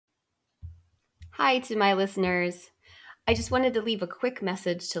Hi to my listeners. I just wanted to leave a quick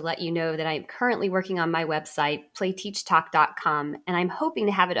message to let you know that I'm currently working on my website, playteachtalk.com, and I'm hoping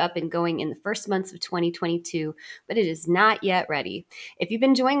to have it up and going in the first months of 2022, but it is not yet ready. If you've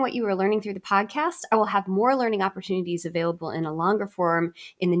been enjoying what you were learning through the podcast, I will have more learning opportunities available in a longer form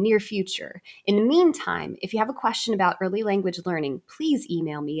in the near future. In the meantime, if you have a question about early language learning, please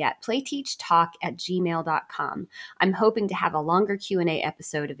email me at playteachtalk@gmail.com. I'm hoping to have a longer Q&A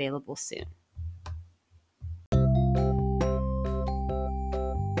episode available soon.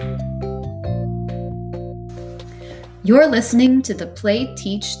 You're listening to the Play,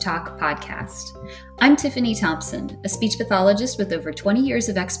 Teach, Talk podcast. I'm Tiffany Thompson, a speech pathologist with over 20 years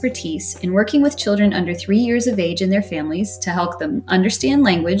of expertise in working with children under 3 years of age and their families to help them understand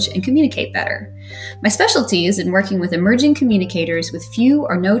language and communicate better. My specialty is in working with emerging communicators with few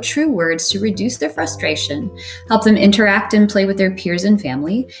or no true words to reduce their frustration, help them interact and play with their peers and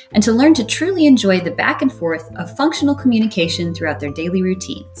family, and to learn to truly enjoy the back and forth of functional communication throughout their daily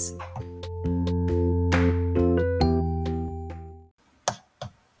routines.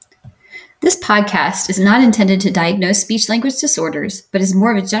 This podcast is not intended to diagnose speech-language disorders, but is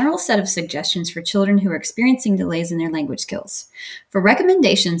more of a general set of suggestions for children who are experiencing delays in their language skills. For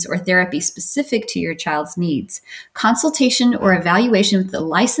recommendations or therapy specific to your child's needs, consultation or evaluation with a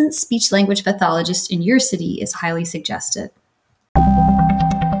licensed speech-language pathologist in your city is highly suggested.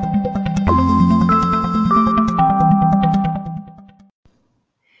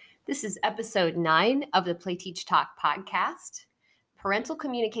 This is episode 9 of the Play Teach Talk podcast. Parental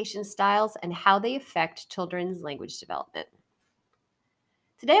communication styles and how they affect children's language development.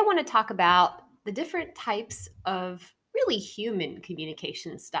 Today, I want to talk about the different types of really human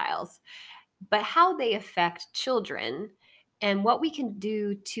communication styles, but how they affect children and what we can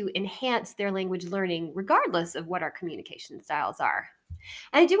do to enhance their language learning, regardless of what our communication styles are.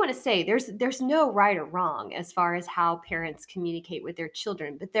 And I do want to say there's no right or wrong as far as how parents communicate with their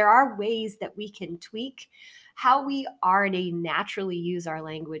children, but there are ways that we can tweak how we already naturally use our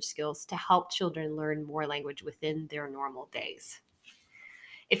language skills to help children learn more language within their normal days.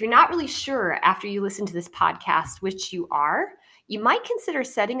 If you're not really sure after you listen to this podcast which you are, you might consider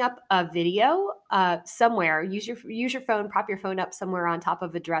setting up a video somewhere. Use your phone, prop your phone up somewhere on top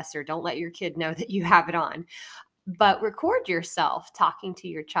of a dresser. Don't let your kid know that you have it on. But record yourself talking to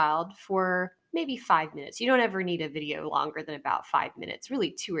your child for maybe 5 minutes. You don't ever need a video longer than about 5 minutes.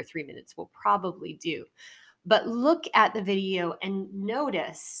 Really, 2 or 3 minutes will probably do. But look at the video and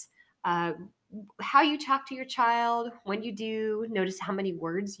notice how you talk to your child. When you do, notice how many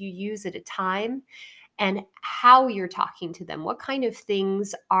words you use at a time and how you're talking to them. What kind of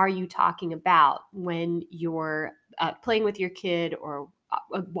things are you talking about when you're playing with your kid or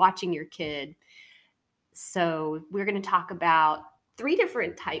watching your kid? So we're going to talk about 3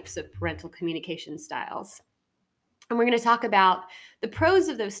 different types of parental communication styles. And we're going to talk about the pros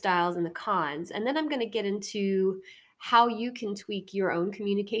of those styles and the cons. And then I'm going to get into how you can tweak your own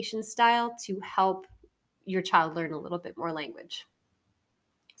communication style to help your child learn a little bit more language.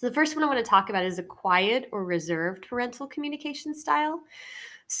 So the first one I want to talk about is a quiet or reserved parental communication style.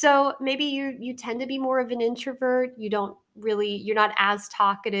 So maybe you tend to be more of an introvert. You're not as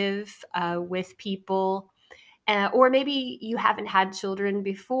talkative with people. Or maybe you haven't had children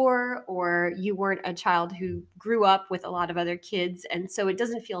before, or you weren't a child who grew up with a lot of other kids. And so it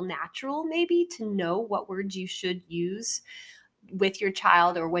doesn't feel natural maybe to know what words you should use with your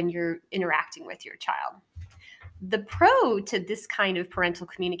child or when you're interacting with your child. The pro to this kind of parental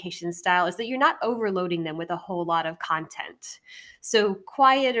communication style is that you're not overloading them with a whole lot of content. So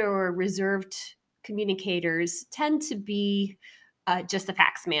quiet or reserved communicators tend to be just a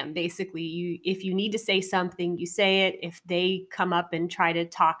fax man. Basically, if you need to say something, you say it. If they come up and try to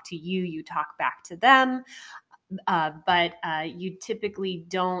talk to you, you talk back to them. But you typically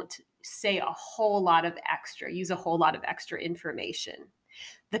don't say a whole lot of extra, use a whole lot of extra information.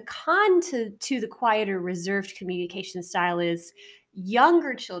 The con to the quieter, reserved communication style is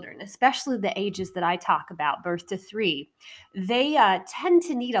younger children, especially the ages that I talk about, birth to 3, they tend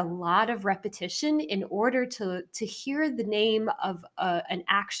to need a lot of repetition in order to hear the name of an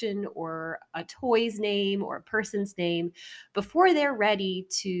action or a toy's name or a person's name before they're ready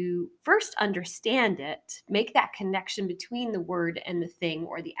to first understand it, make that connection between the word and the thing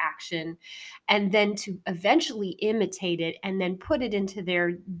or the action, and then to eventually imitate it and then put it into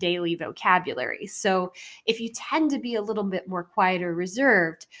their daily vocabulary. So if you tend to be a little bit more quiet or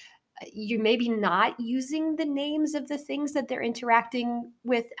reserved, you're maybe not using the names of the things that they're interacting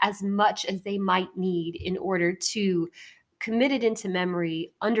with as much as they might need in order to commit it into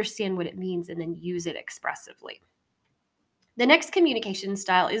memory, understand what it means, and then use it expressively. The next communication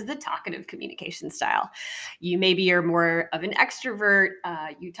style is the talkative communication style. You maybe are more of an extrovert.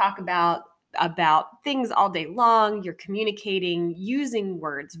 You talk about things all day long. You're communicating using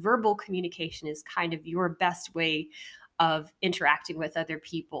words. Verbal communication is kind of your best way of interacting with other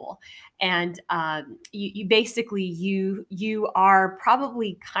people, and you basically you are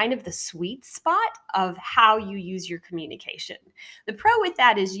probably kind of the sweet spot of how you use your communication. The pro with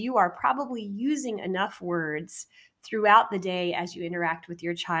that is you are probably using enough words throughout the day as you interact with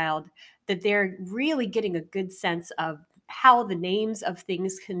your child that they're really getting a good sense of how the names of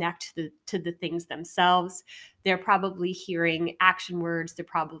things connect to the things themselves. They're probably hearing action words, they're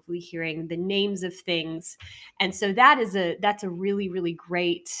probably hearing the names of things. And so that's a really, really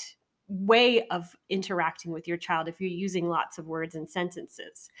great way of interacting with your child if you're using lots of words and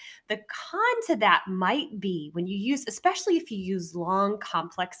sentences. The con to that might be when you use, especially if you use long,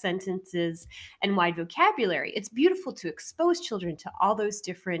 complex sentences and wide vocabulary, it's beautiful to expose children to all those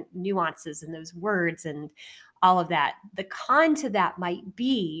different nuances and those words and all of that. The con to that might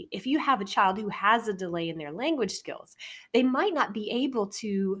be if you have a child who has a delay in their language skills, they might not be able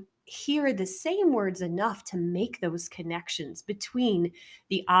to hear the same words enough to make those connections between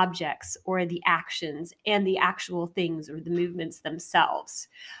the objects or the actions and the actual things or the movements themselves.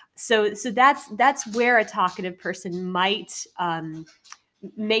 So that's where a talkative person might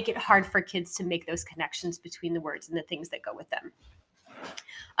make it hard for kids to make those connections between the words and the things that go with them.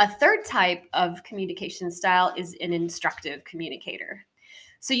 A third type of communication style is an instructive communicator.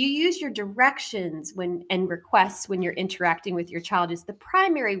 So you use your directions and requests when you're interacting with your child is the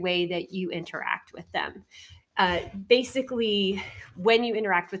primary way that you interact with them. Basically, when you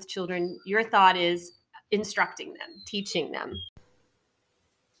interact with children, your thought is instructing them, teaching them.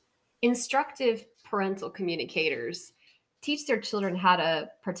 Instructive parental communicators teach their children how to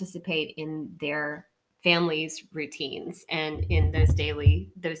participate in their family's routines and in those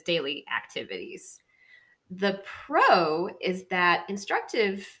daily activities. The pro is that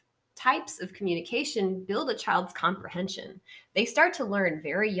instructive types of communication build a child's comprehension. They start to learn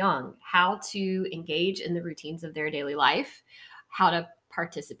very young how to engage in the routines of their daily life, how to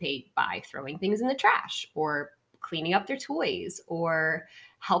participate by throwing things in the trash or cleaning up their toys or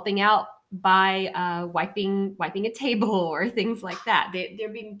helping out by wiping a table or things like that. They're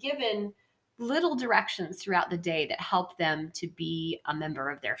being given little directions throughout the day that help them to be a member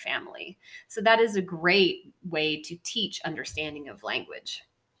of their family. So that is a great way to teach understanding of language.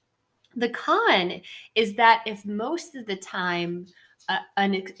 The con is that if most of the time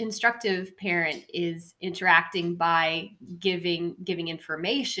an instructive parent is interacting by giving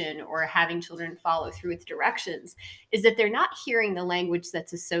information or having children follow through with directions, is that they're not hearing the language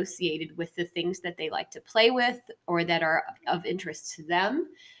that's associated with the things that they like to play with or that are of interest to them,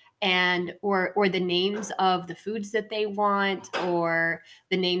 and or the names of the foods that they want or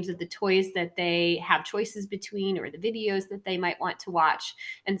the names of the toys that they have choices between or the videos that they might want to watch.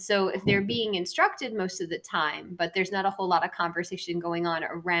 And so if they're being instructed most of the time but there's not a whole lot of conversation going on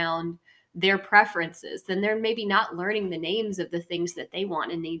around their preferences, then they're maybe not learning the names of the things that they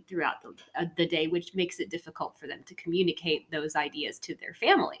want and need throughout the day, which makes it difficult for them to communicate those ideas to their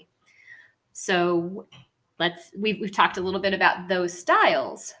family. So we've talked a little bit about those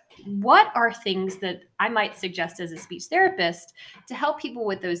styles. What are things that I might suggest as a speech therapist to help people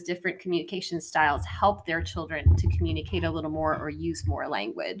with those different communication styles help their children to communicate a little more or use more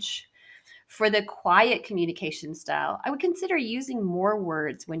language? For the quiet communication style, I would consider using more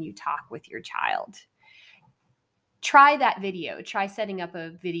words when you talk with your child. Try that video. Try setting up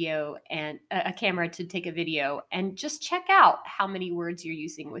a video and a camera to take a video and just check out how many words you're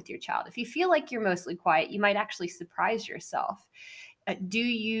using with your child. If you feel like you're mostly quiet, you might actually surprise yourself. Do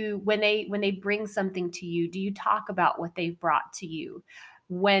you, when they bring something to you, do you talk about what they've brought to you?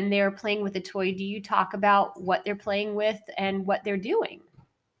 When they're playing with a toy, do you talk about what they're playing with and what they're doing?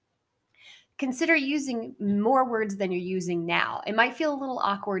 Consider using more words than you're using now. It might feel a little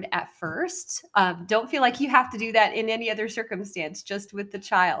awkward at first. Don't feel like you have to do that in any other circumstance, just with the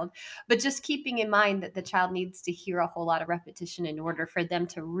child. But just keeping in mind that the child needs to hear a whole lot of repetition in order for them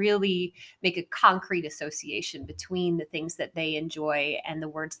to really make a concrete association between the things that they enjoy and the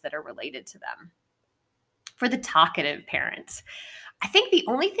words that are related to them. For the talkative parents, I think the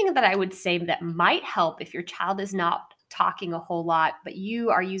only thing that I would say that might help if your child is not talking a whole lot, but you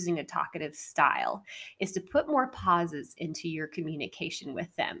are using a talkative style, is to put more pauses into your communication with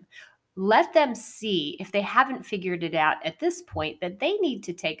them. Let them see, if they haven't figured it out at this point, that they need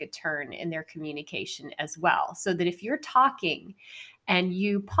to take a turn in their communication as well. So that if you're talking and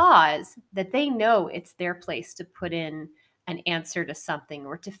you pause, that they know it's their place to put in an answer to something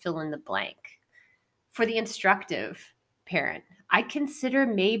or to fill in the blank. For the instructive, parent, I consider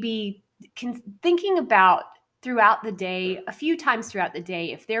maybe thinking about throughout the day, a few times throughout the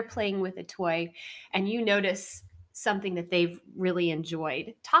day, if they're playing with a toy and you notice something that they've really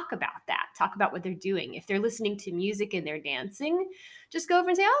enjoyed, talk about that. Talk about what they're doing. If they're listening to music and they're dancing, just go over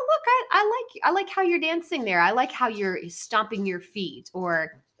and say, "Oh, look, I like how you're dancing there. I like how you're stomping your feet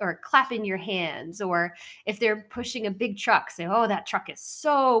or clapping your hands." Or if they're pushing a big truck, say, "Oh, that truck is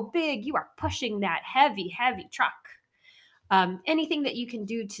so big. You are pushing that heavy, heavy truck." Anything that you can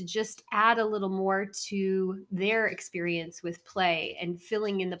do to just add a little more to their experience with play and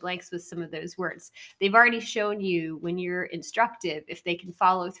filling in the blanks with some of those words. They've already shown you when you're instructive, if they can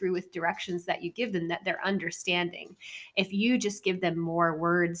follow through with directions that you give them, that they're understanding. If you just give them more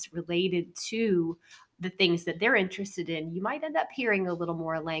words related to the things that they're interested in, you might end up hearing a little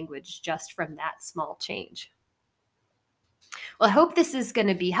more language just from that small change. Well, I hope this is going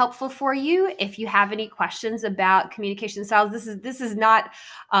to be helpful for you. If you have any questions about communication styles, this is not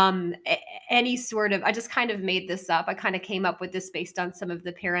any sort of, I just kind of made this up. I kind of came up with this based on some of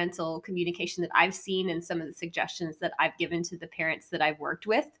the parental communication that I've seen and some of the suggestions that I've given to the parents that I've worked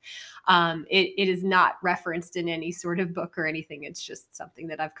with. It is not referenced in any sort of book or anything. It's just something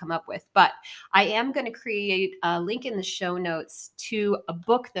that I've come up with. But I am going to create a link in the show notes to a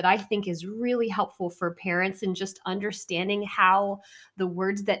book that I think is really helpful for parents in just understanding how the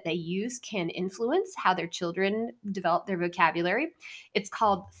words that they use can influence how their children develop their vocabulary. It's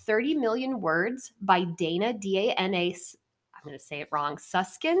called 30 Million Words by Dana, D-A-N-A, I'm going to say it wrong,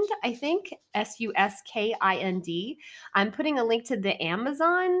 Suskind, I think, S-U-S-K-I-N-D. I'm putting a link to the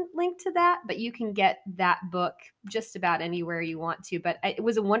Amazon link to that, but you can get that book just about anywhere you want to. But it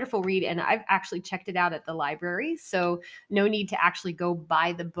was a wonderful read, and I've actually checked it out at the library, so no need to actually go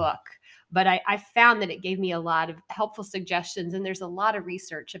buy the book. But I found that it gave me a lot of helpful suggestions, and there's a lot of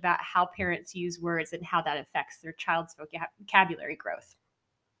research about how parents use words and how that affects their child's vocabulary growth.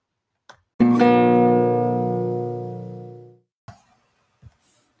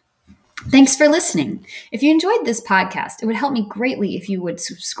 Thanks for listening. If you enjoyed this podcast, it would help me greatly if you would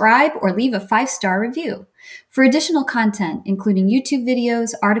subscribe or leave a 5-star review. For additional content, including YouTube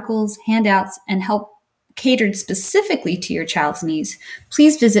videos, articles, handouts, and help catered specifically to your child's needs,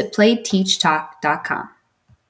 please visit playteachtalk.com.